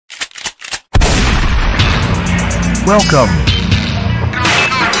Welcome.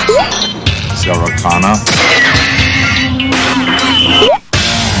 Saracana.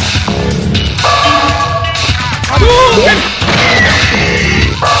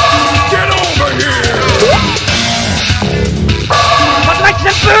 Get over here! What makes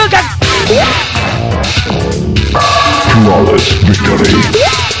them burger? Flawless victory.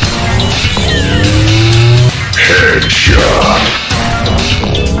 Headshot.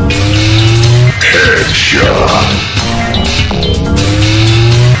 Headshot.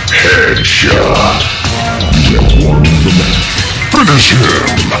 Headshot. You have won the match. Finish him.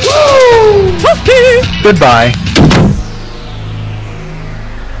 Goodbye.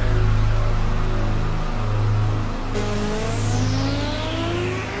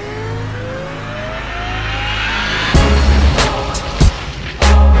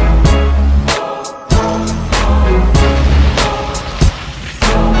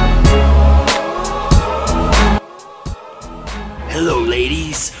 Hello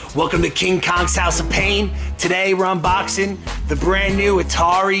ladies, welcome to King Kong's House of Pain. Today we're unboxing the brand new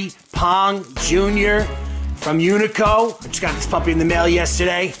Atari Pong Jr. from Unico. I just got this puppy in the mail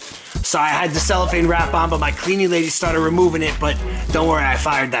yesterday. Sorry, I had the cellophane wrap on, but my cleaning lady started removing it, but don't worry, I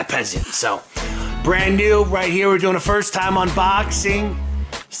fired that peasant. So, brand new right here, we're doing a first time unboxing.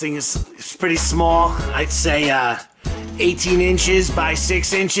 This thing is it's pretty small, I'd say 18 inches by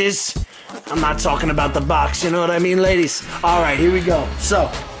 6 inches. I'm not talking about the box, you know what I mean, ladies? All right, here we go.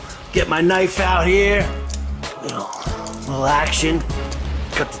 So, get my knife out here. Little action.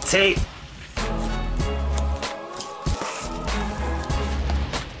 Cut the tape.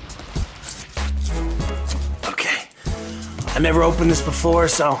 Okay. I never opened this before,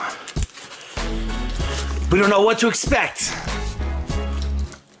 so we don't know what to expect.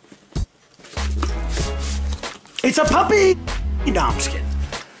 It's a puppy! No, I'm just kidding.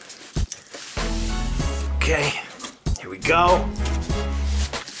 Okay, here we go.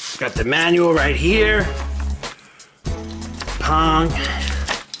 Got the manual right here. Pong.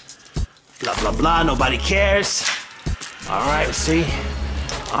 Blah, blah, blah, nobody cares. All right, let's see.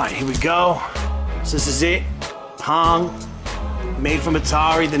 All right, here we go. So this is it. Pong, made from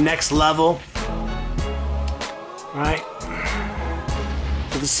Atari, the next level. All right.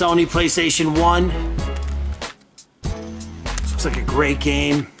 For the Sony PlayStation 1. This looks like a great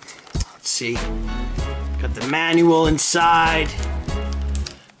game. Let's see. Got the manual inside.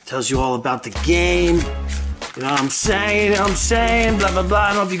 Tells you all about the game. You know what I'm saying? Blah, blah, blah. I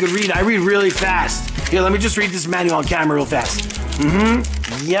don't know if you could read. I read really fast. Here, let me just read this manual on camera real fast.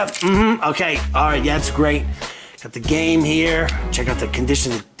 Yep, Okay, all right, yeah, it's great. Got the game here. Check out the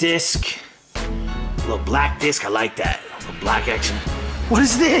condition of the disc. A little black disc, I like that. A little black action. What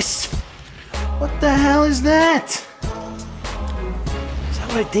is this? What the hell is that? Is that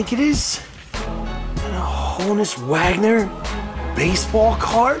what I think it is? Honus Wagner baseball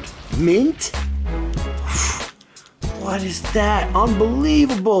card? Mint? What is that?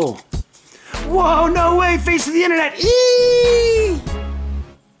 Unbelievable. Whoa, no way, face of the internet. Eee!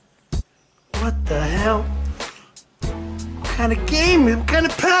 What the hell? What kind of game? What kind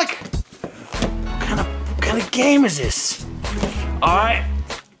of pack? What kind of game is this? All right,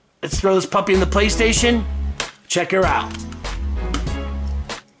 let's throw this puppy in the PlayStation. Check her out.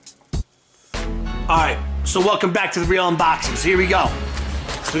 All right. So welcome back to the real unboxing. So here we go.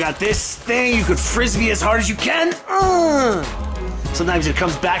 So we got this thing. You could frisbee as hard as you can. Sometimes it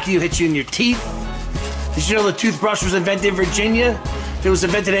comes back and you hit you in your teeth. Did you know the toothbrush was invented in Virginia? If it was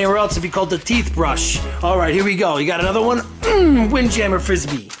invented anywhere else, it'd be called the teeth brush. All right, here we go. You got another one? Windjammer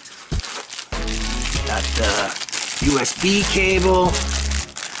frisbee. Got the USB cable.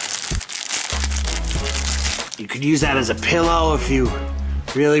 You could use that as a pillow if you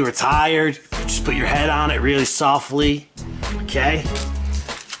really were tired. Just put your head on it really softly. Okay.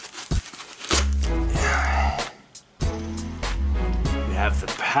 You have the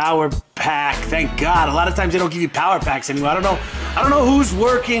power pack. Thank God. A lot of times they don't give you power packs anymore. I don't know who's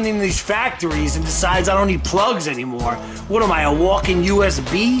working in these factories and decides I don't need plugs anymore. What am I, a walking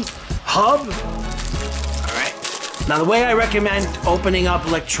USB hub? All right. Now the way I recommend opening up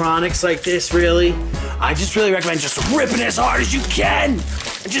electronics like this, really, I just really recommend just ripping it as hard as you can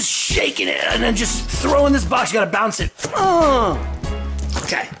and just shaking it and then just throwing this box. You gotta bounce it.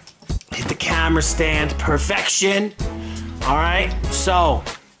 Okay. Hit the camera stand. Perfection. All right. So,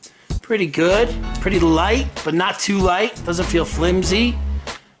 pretty good. Pretty light, but not too light. Doesn't feel flimsy.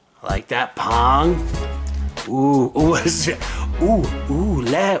 I like that. Pong. Ooh. What is it? Ooh.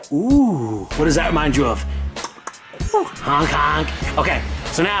 What does that remind you of? Ooh. Honk, honk. Okay.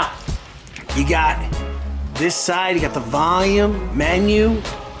 So now, you got this side, you got the volume, menu,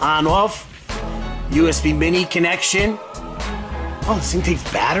 on, off. USB mini connection. Oh, this thing takes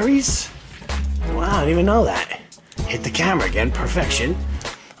batteries? Wow, I didn't even know that. Hit the camera again, perfection.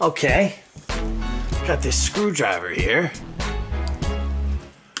 Okay. Got this screwdriver here.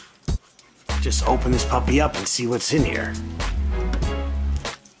 Just open this puppy up and see what's in here.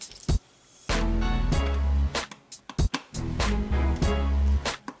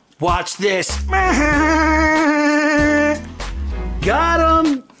 Watch this. Got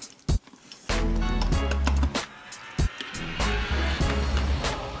him.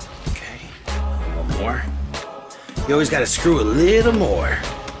 Okay, one more. You always gotta screw a little more.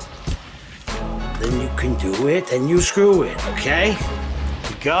 Then you can do it, then you screw it, okay? Here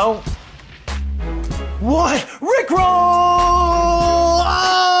we go. What? Rickroll!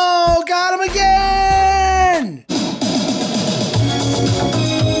 Oh, got him again!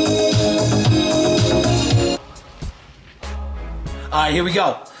 All right, here we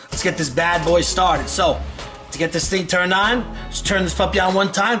go. Let's get this bad boy started. So, to get this thing turned on, just turn this puppy on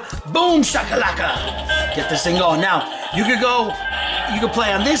one time. Boom, shakalaka. Get this thing going. Now, you could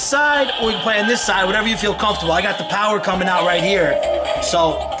play on this side or you can play on this side, whatever you feel comfortable. I got the power coming out right here.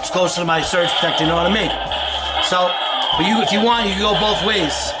 So, it's close to my surge protector, you know what I mean? So, but if you want, you can go both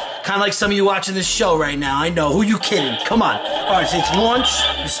ways. Kind of like some of you watching this show right now. I know. Who you kidding? Come on. All right, so it's launch.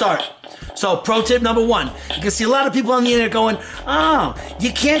 You start. So, pro tip number 1. You can see a lot of people on the internet going, oh,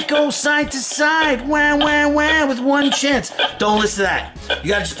 you can't go side to side, wah, wah, wah, with one chance. Don't listen to that. You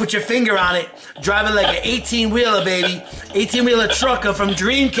gotta just put your finger on it, drive it like an 18-wheeler, baby. 18-wheeler trucker from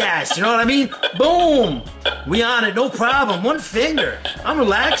Dreamcast, you know what I mean? Boom! We on it, no problem. One finger. I'm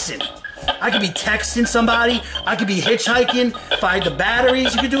relaxing. I could be texting somebody. I could be hitchhiking. If I had the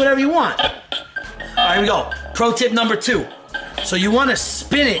batteries, you can do whatever you want. All right, here we go. Pro tip number 2. So you want to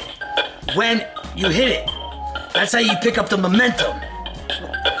spin it when you hit it. That's how you pick up the momentum.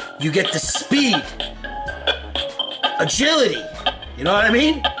 You get the speed, agility. You know what I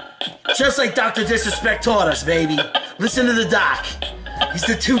mean? Just like Dr. Disrespect taught us, baby. Listen to the doc. He's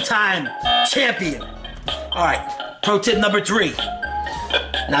the 2-time champion. All right, pro tip number 3.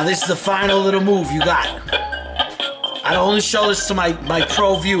 Now this is the final little move you got. I only show this to my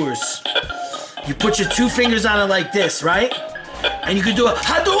pro viewers. You put your 2 fingers on it like this, right? And you can do a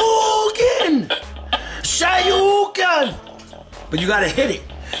Hadouken! Shoryuken! But you gotta hit it.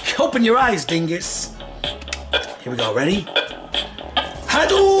 Open your eyes, dingus. Here we go, ready?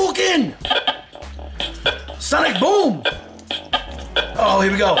 Hadouken! Sonic boom! Oh,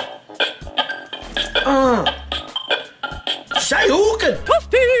 here we go. Shoryuken!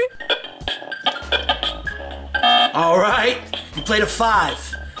 All right, you played a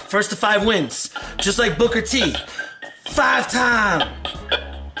 5. First to 5 wins. Just like Booker T. 5-time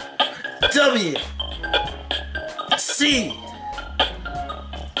W C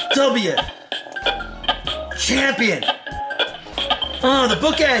W champion. The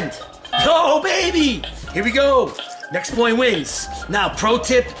bookend. Yo, baby. Here we go. Next point wins. Now, pro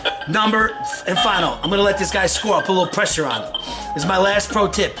tip number and final. I'm gonna let this guy score. I'll put a little pressure on him. This is my last pro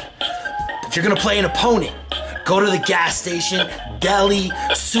tip. If you're gonna play an opponent, go to the gas station, deli,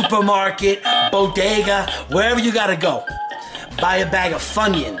 supermarket, bodega, wherever you gotta go. Buy a bag of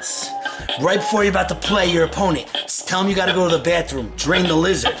Funyuns. Right before you're about to play your opponent, just tell them you gotta go to the bathroom, drain the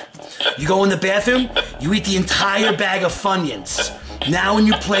lizard. You go in the bathroom, you eat the entire bag of Funyuns. Now when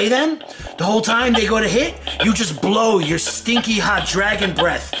you play them, the whole time they go to hit, you just blow your stinky hot dragon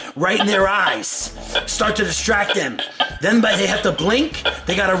breath right in their eyes. Start to distract them. Then they have to blink,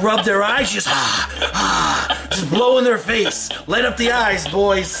 they gotta rub their eyes, just just blow in their face. Light up the eyes,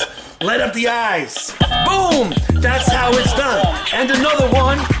 boys. Light up the eyes. Boom! That's how it's done. And another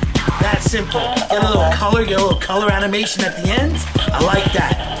one, that simple. Get a little color animation at the end. I like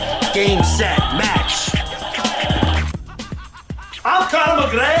that. Game, set, match. I'm Conor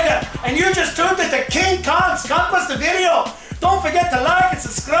McGregor, and you just tuned into King Kong's Compass the video. Don't forget to like and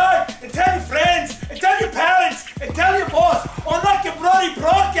subscribe, and tell your friends, and tell your parents, and tell your boss, or knock your bloody bro.